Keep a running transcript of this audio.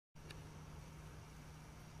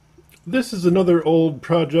This is another old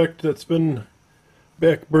project that's been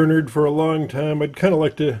backburnered for a long time. I'd kind of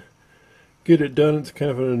like to get it done. It's kind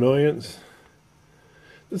of an annoyance.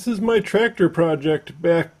 This is my tractor project.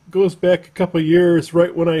 Goes back a couple of years,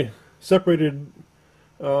 right when I separated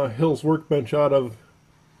Hill's workbench out of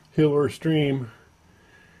Hill or Stream.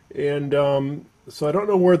 And so I don't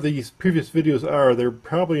know where these previous videos are. They're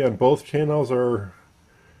probably on both channels or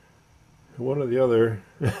one or the other.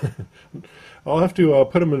 I'll have to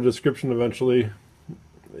put them in the description eventually.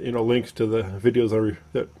 You know, links to the videos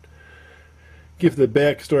that give the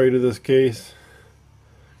backstory to this case.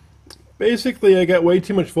 Basically, I got way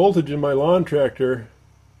too much voltage in my lawn tractor,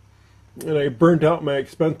 and I burnt out my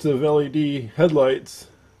expensive LED headlights.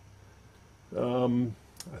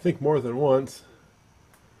 I think more than once.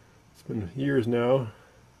 It's been years now.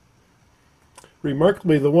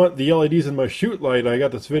 Remarkably, the LEDs in my chute light, I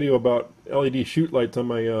got this video about LED chute lights on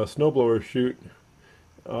my snowblower chute.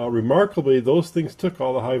 Remarkably, those things took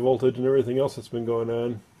all the high voltage and everything else that's been going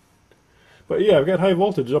on. But yeah, I've got high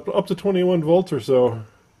voltage, up to 21 volts or so.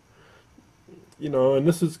 You know, and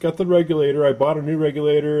this has got the regulator. I bought a new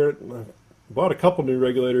regulator. I bought a couple new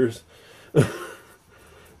regulators.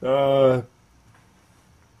 And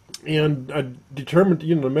I determined,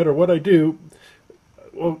 you know, no matter what I do,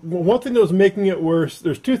 well, one thing that was making it worse,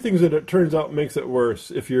 there's two things that it turns out makes it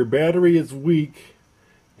worse. If your battery is weak,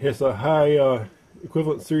 has a high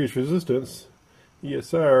equivalent series resistance,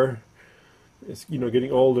 ESR, it's, you know,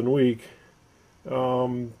 getting old and weak,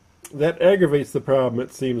 that aggravates the problem,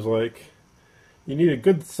 it seems like. You need a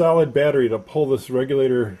good solid battery to pull this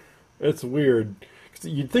regulator. It's weird.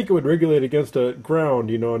 You'd think it would regulate against a ground,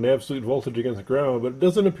 you know, an absolute voltage against ground, but it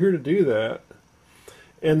doesn't appear to do that.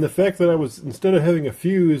 And the fact that instead of having a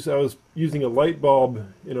fuse, I was using a light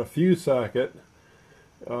bulb in a fuse socket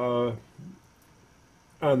on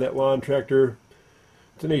that lawn tractor.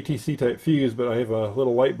 It's an ATC type fuse, but I have a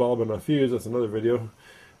little light bulb and a fuse. That's another video.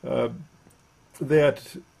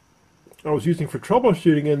 That I was using for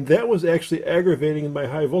troubleshooting, and that was actually aggravating in my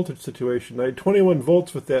high voltage situation. I had 21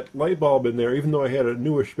 volts with that light bulb in there, even though I had a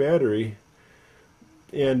newish battery.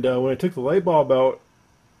 And when I took the light bulb out,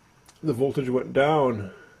 the voltage went down.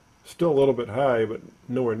 Still a little bit high, but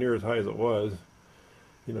nowhere near as high as it was.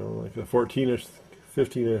 You know, like a 14-ish,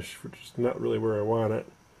 15-ish, which is not really where I want it.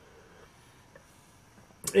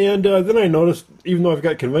 And then I noticed, even though I've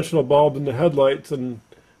got conventional bulbs in the headlights, and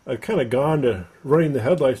I've kind of gone to running the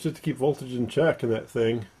headlights just to keep voltage in check in that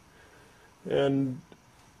thing. And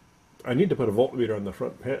I need to put a voltmeter on the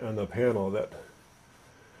on the panel of that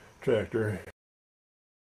tractor.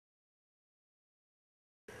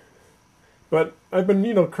 But I've been,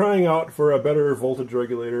 you know, crying out for a better voltage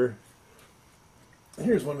regulator.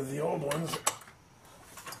 Here's one of the old ones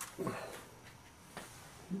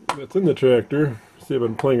that's in the tractor. See, I've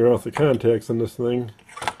been playing around with the contacts on this thing.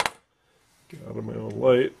 Get out of my own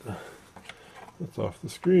light. That's off the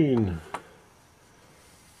screen.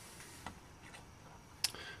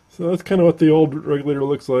 So that's kind of what the old regulator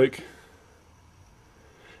looks like.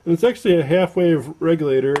 And it's actually a half-wave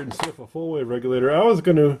regulator instead of a full-wave regulator. I was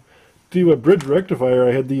going to do a bridge rectifier.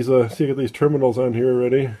 I had these, see, I got these terminals on here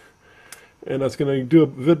already. And I was going to do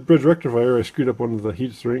a bridge rectifier. I screwed up one of the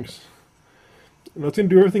heat sinks. And I was going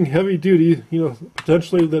to do everything heavy duty, you know,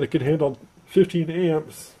 potentially that it could handle 15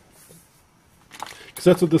 amps. Because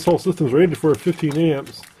that's what this whole system's rated for, 15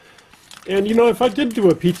 amps. And, you know, if I did do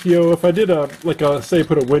a PTO, if I did say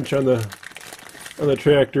put a winch on the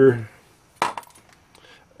tractor,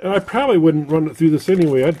 and I probably wouldn't run it through this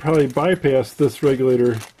anyway. I'd probably bypass this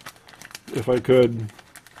regulator if I could,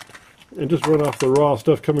 and just run off the raw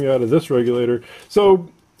stuff coming out of this regulator. So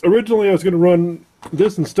originally I was going to run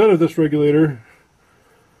this instead of this regulator,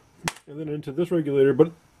 and then into this regulator,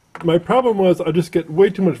 but my problem was I just get way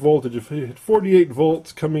too much voltage. If I had 48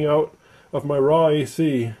 volts coming out of my raw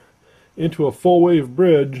AC into a full wave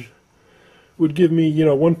bridge, would give me, you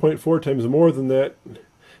know, 1.4 times more than that.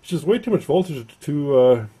 It's just way too much voltage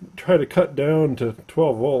to try to cut down to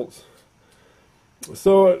 12 volts.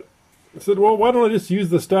 So I said, well, why don't I just use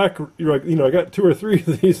the stock, you know, I got 2 or 3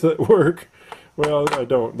 of these that work. Well, I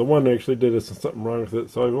don't. The one actually did something wrong with it,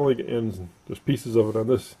 so I've only got just pieces of it on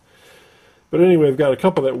this. But anyway, I've got a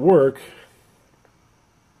couple that work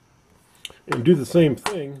and do the same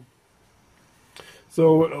thing.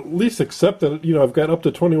 So at least accept that, you know, I've got up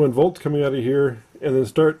to 21 volts coming out of here, and then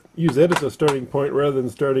use that as a starting point rather than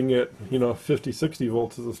starting at, you know, 50, 60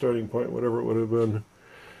 volts as a starting point, whatever it would have been.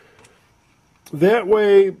 That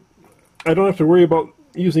way, I don't have to worry about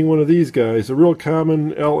using one of these guys. A real common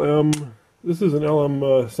LM. This is an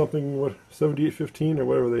LM something, what, 7815 or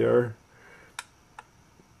whatever they are.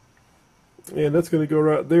 And that's going to go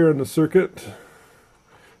right there in the circuit.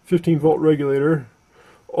 15 volt regulator.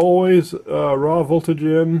 Always raw voltage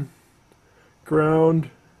in, ground,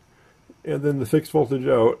 and then the fixed voltage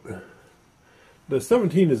out. The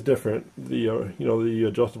 17 is different, the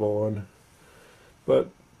adjustable one. But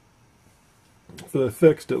for the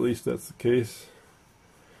fixed, at least, that's the case.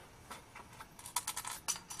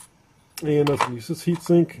 And let's use this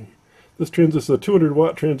heatsink. This transistor is a 200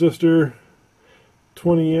 watt transistor,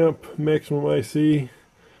 20 amp maximum IC.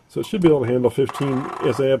 So it should be able to handle 15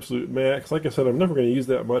 as an absolute max. Like I said, I'm never going to use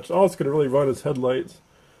that much. All it's going to really run is headlights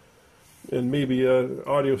and maybe an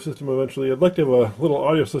audio system eventually. I'd like to have a little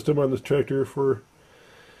audio system on this tractor for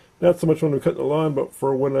not so much when I'm cutting the lawn, but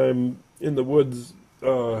for when I'm in the woods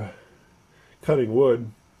cutting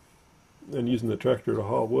wood and using the tractor to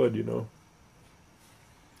haul wood, you know.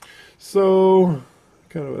 So,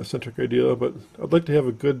 kind of a eccentric idea, but I'd like to have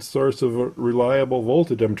a good source of a reliable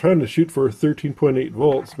voltage. I'm trying to shoot for 13.8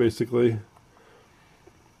 volts, basically.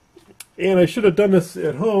 And I should have done this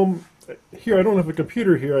at home. Here, I don't have a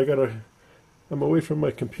computer here. I'm away from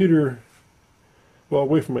my computer. Well,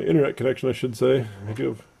 away from my internet connection, I should say. I do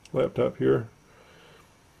have a laptop here.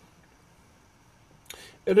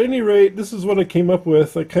 At any rate, this is what I came up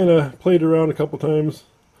with. I kind of played around a couple times.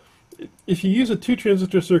 If you use a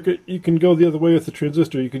 2-transistor circuit, you can go the other way with the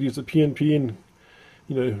transistor. You could use a PNP and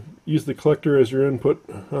use the collector as your input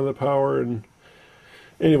on the power, and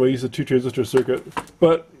anyway, use a 2-transistor circuit.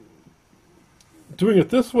 But doing it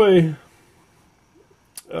this way,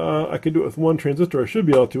 I could do it with 1 transistor. I should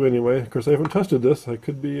be able to anyway. Of course, I haven't tested this. I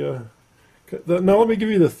could be. Now let me give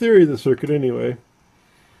you the theory of the circuit anyway.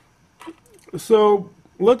 So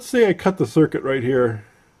let's say I cut the circuit right here.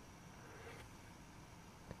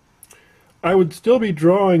 I would still be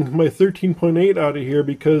drawing my 13.8 out of here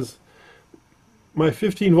because my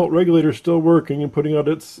 15 volt regulator is still working and putting out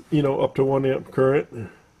its, up to 1 amp current,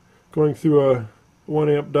 going through a 1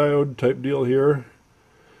 amp diode type deal here.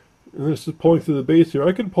 And this is pulling through the base here.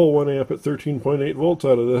 I could pull 1 amp at 13.8 volts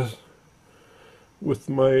out of this with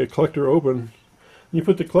my collector open. You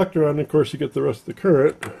put the collector on, and of course you get the rest of the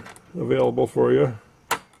current available for you.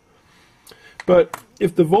 But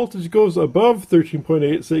if the voltage goes above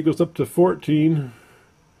 13.8, say it goes up to 14,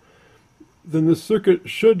 then the circuit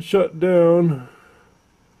should shut down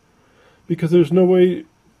because there's no way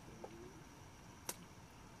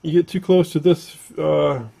you get too close to this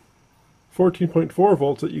 14.4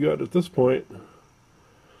 volts that you got at this point.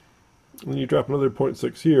 And you drop another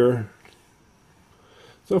 0.6 here.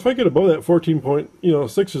 So if I get above that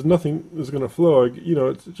 14.6 is nothing is going to flow.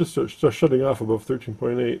 It's just starts shutting off above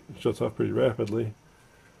 13.8. It shuts off pretty rapidly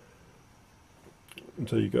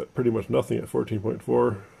until you got pretty much nothing at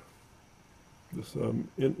 14.4. This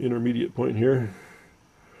intermediate point here.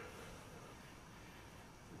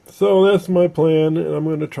 So that's my plan, and I'm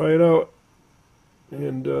going to try it out,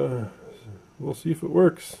 and we'll see if it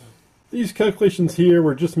works. These calculations here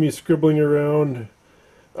were just me scribbling around.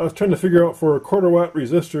 I was trying to figure out for a 1/4 watt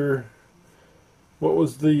resistor what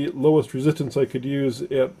was the lowest resistance I could use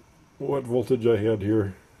at what voltage I had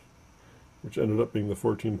here, which ended up being the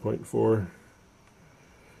 14.4.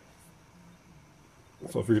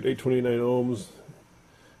 So I figured 829 ohms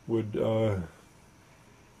would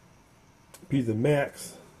be the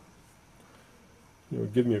max. It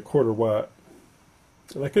would give me a 1/4 watt.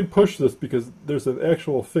 And I could push this because there's an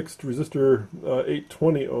actual fixed resistor,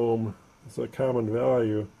 820 ohm. It's a common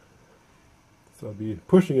value. So I'll be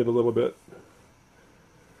pushing it a little bit.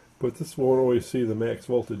 But this won't always see the max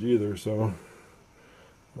voltage either, so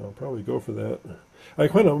I'll probably go for that. I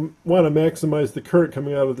kind of want to maximize the current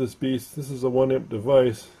coming out of this beast. This is a 1 amp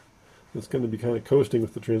device. It's going to be kind of coasting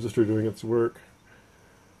with the transistor doing its work.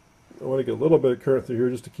 I want to get a little bit of current through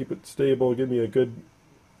here just to keep it stable, give me a good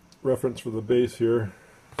reference for the base here.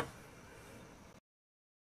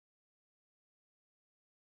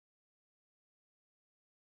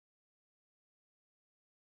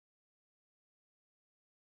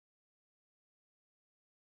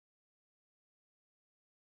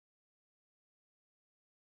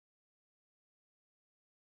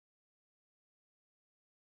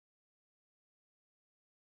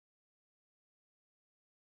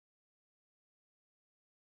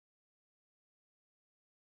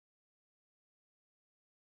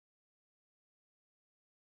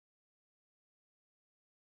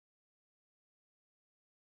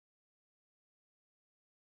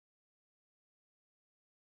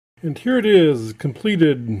 And here it is,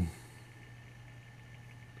 completed.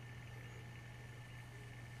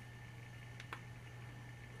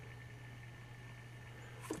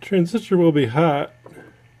 The transistor will be hot.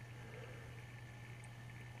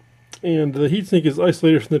 And the heatsink is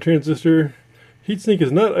isolated from the transistor. Heatsink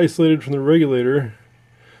is not isolated from the regulator,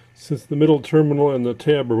 since the middle terminal and the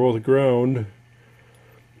tab are both ground.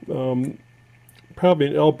 Probably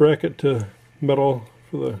an L bracket to metal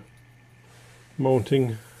for the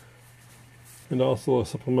mounting, and also a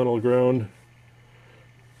supplemental ground.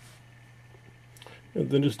 And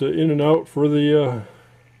then just an in and out for the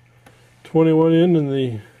 21 in and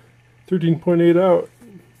the 13.8 out.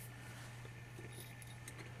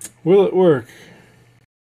 Will it work?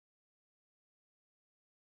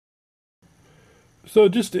 So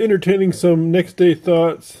just entertaining some next day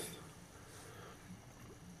thoughts.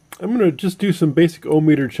 I'm going to just do some basic ohm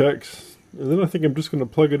meter checks, and then I think I'm just going to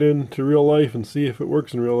plug it into real life and see if it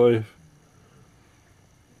works in real life.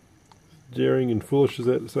 Daring and foolish as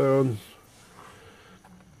that sounds.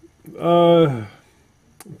 I'm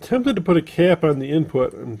tempted to put a cap on the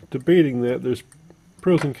input. I'm debating that. There's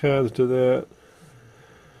pros and cons to that.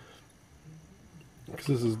 Because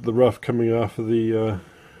this is the rough coming off of the,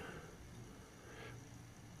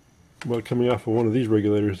 coming off of one of these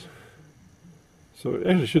regulators. So it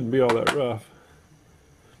actually shouldn't be all that rough.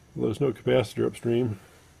 Well, there's no capacitor upstream.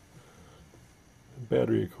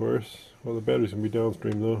 Battery, of course. Well, the battery's going to be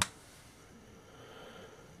downstream, though.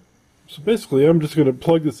 So basically, I'm just going to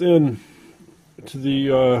plug this in to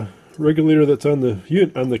the regulator that's on the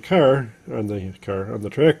unit, on the tractor.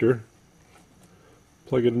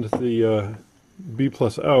 Plug it into the B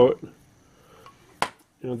plus out.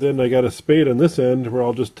 And then I got a spade on this end where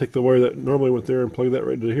I'll just take the wire that normally went there and plug that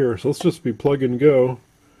right into here. So let's just be plug and go.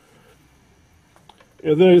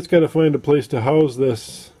 And then I just got to find a place to house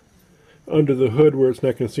this under the hood where it's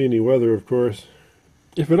not going to see any weather, of course.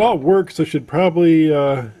 If it all works, I should probably,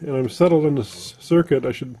 and I'm settled on the circuit,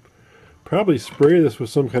 I should probably spray this with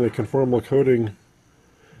some kind of conformal coating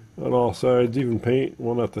on all sides, even paint.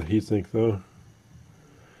 Well, not the heatsink, though.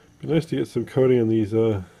 Be nice to get some coating on these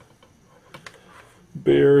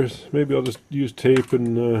bears. Maybe I'll just use tape,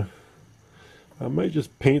 and I might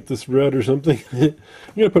just paint this red or something. I'm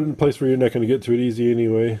going to put it in a place where you're not going to get to it easy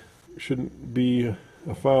anyway. Shouldn't be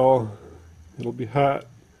a foul. It'll be hot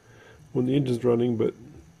when the engine's running, but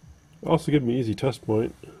also give me an easy test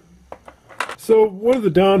point. So one of the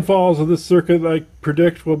downfalls of this circuit I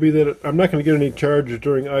predict will be that I'm not going to get any charge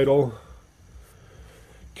during idle,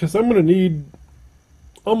 because I'm going to need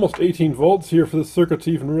almost 18 volts here for this circuit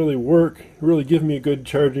to even really work, really give me a good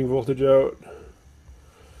charging voltage out.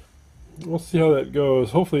 We'll see how that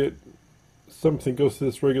goes. Hopefully something goes to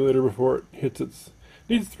this regulator before it hits its...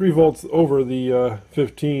 needs 3 volts over the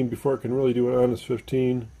 15 before it can really do an honest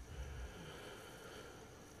 15.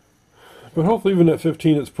 But hopefully even at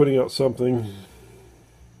 15 it's putting out something.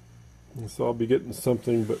 So I'll be getting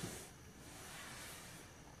something, but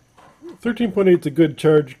 13.8 is a good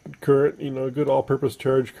charge current, a good all-purpose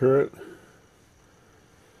charge current.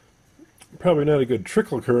 Probably not a good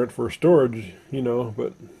trickle current for storage,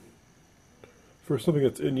 but for something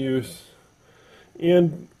that's in use.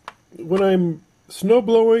 And when I'm snow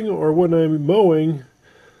blowing or when I'm mowing,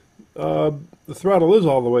 the throttle is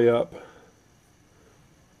all the way up.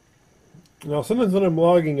 Now sometimes when I'm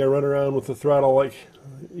logging I run around with the throttle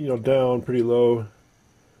down pretty low.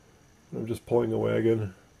 I'm just pulling a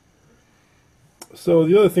wagon. So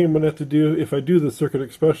the other thing I'm going to have to do, if I do the circuit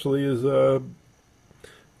especially, is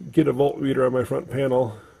get a voltmeter on my front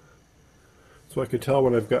panel so I can tell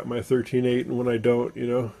when I've got my 13.8 and when I don't,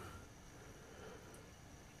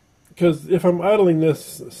 Because if I'm idling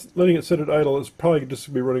this, letting it sit at idle, it's probably just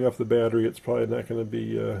going to be running off the battery. It's probably not going to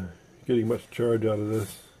be getting much charge out of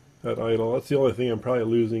this at idle. That's the only thing I'm probably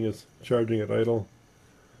losing is charging at idle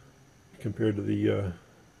compared to the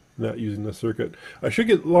not using the circuit. I should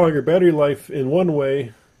get longer battery life in one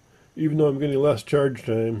way, even though I'm getting less charge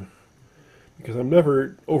time, because I'm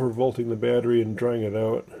never overvolting the battery and drying it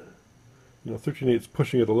out. 13.8 is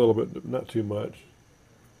pushing it a little bit, but not too much.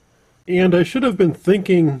 And I should have been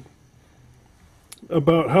thinking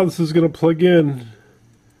about how this is going to plug in.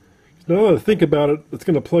 Now that I think about it, it's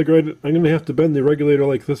going to plug right. I'm going to have to bend the regulator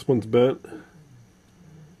like this one's bent.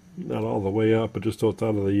 Not all the way up, but just so it's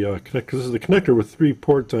out of the connector. Because this is a connector with 3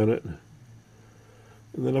 ports on it. And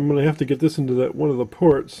then I'm going to have to get this into one of the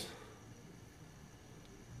ports.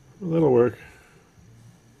 Well, that'll work.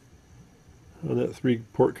 On that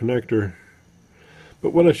 3-port connector.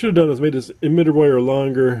 But what I should have done is made this emitter wire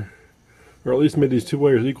longer. Or at least made these 2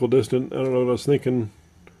 wires equal distant. I don't know what I was thinking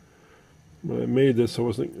when I made this. I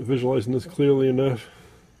wasn't visualizing this clearly enough.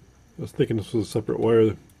 I was thinking this was a separate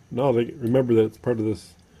wire. Now I remember that it's part of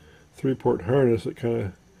this 3-port harness. It kind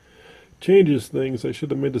of changes things. I should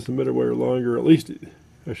have made this emitter wire longer. At least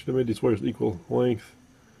I should have made these wires equal length.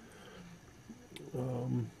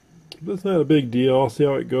 But it's not a big deal. I'll see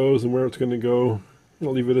how it goes and where it's going to go.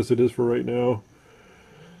 I'll leave it as it is for right now.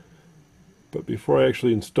 But before I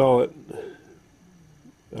actually install it,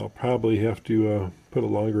 I'll probably have to put a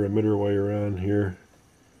longer emitter wire on here.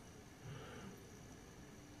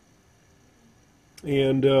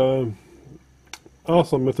 And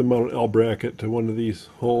also I'm going to mount an L bracket to one of these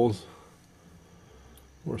holes,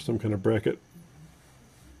 or some kind of bracket.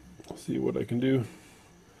 See what I can do.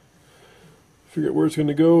 Figure out where it's going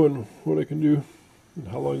to go and what I can do and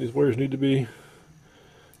how long these wires need to be.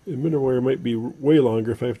 The emitter wire might be way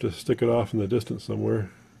longer if I have to stick it off in the distance somewhere.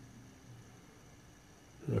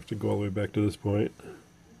 I have to go all the way back to this point.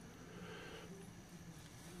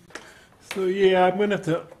 So yeah, I'm going to have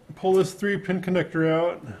to pull this 3-pin connector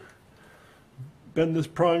out, bend this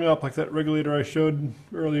prong up like that regulator I showed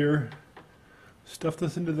earlier, stuff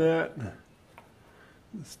this into that,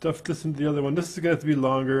 stuff this into the other one. This is going to have to be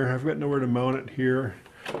longer. I've got nowhere to mount it here.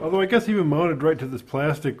 Although I guess even mounted right to this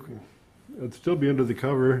plastic, it'd still be under the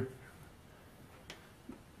cover.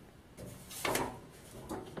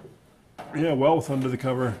 Yeah, well, it's under the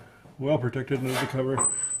cover. Well protected under the cover.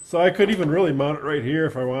 So I could even really mount it right here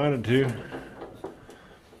if I wanted to.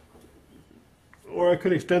 Or I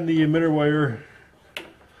could extend the emitter wire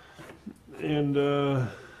and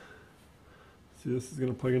see, this is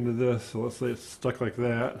going to plug into this. So let's say it's stuck like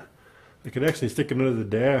that. I could actually stick it under the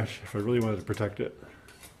dash if I really wanted to protect it.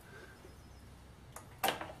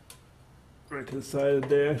 Right to the side of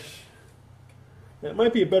the dash. That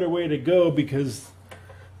might be a better way to go, because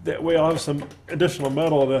that way I'll have some additional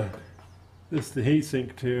metal to this the heat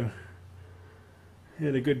sink to,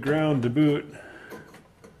 and a good ground to boot.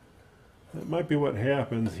 That might be what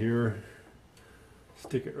happens here.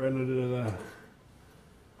 Stick it right under the,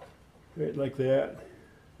 right like that.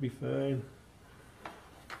 Be fine.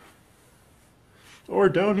 Or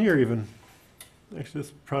down here even. Actually,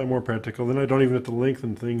 that's probably more practical. Then I don't even have to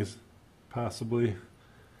lengthen things, possibly.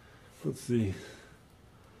 Let's see.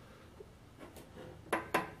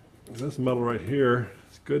 This metal right here,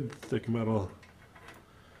 it's good thick metal.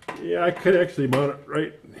 Yeah, I could actually mount it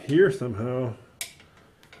right here somehow.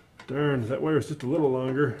 Darn, that wire is just a little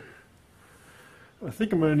longer. I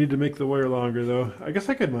think I'm going to need to make the wire longer though. I guess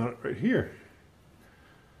I could mount it right here.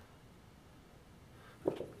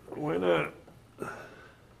 Why not?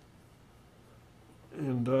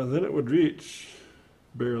 And then it would reach,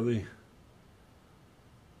 barely.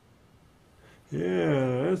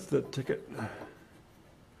 Yeah, that's the ticket.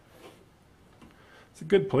 It's a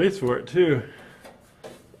good place for it too.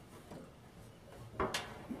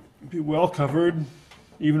 Be well covered,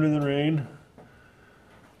 even in the rain.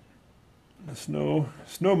 The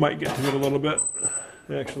snow might get to it a little bit,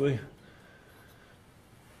 actually.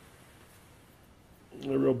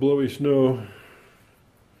 A real blowy snow,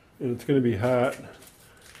 and it's going to be hot.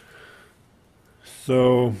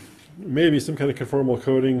 So maybe some kind of conformal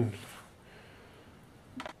coating.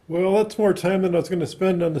 Well, that's more time than I was going to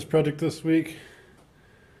spend on this project this week.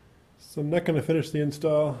 So I'm not going to finish the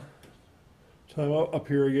install. So I'm up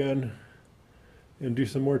here again and do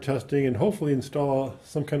some more testing and hopefully install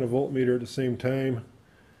some kind of voltmeter at the same time.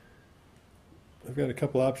 I've got a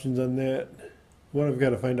couple options on that. One, I've got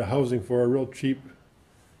to find a housing for, a real cheap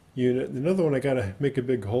unit. Another one I got to make a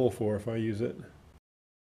big hole for if I use it.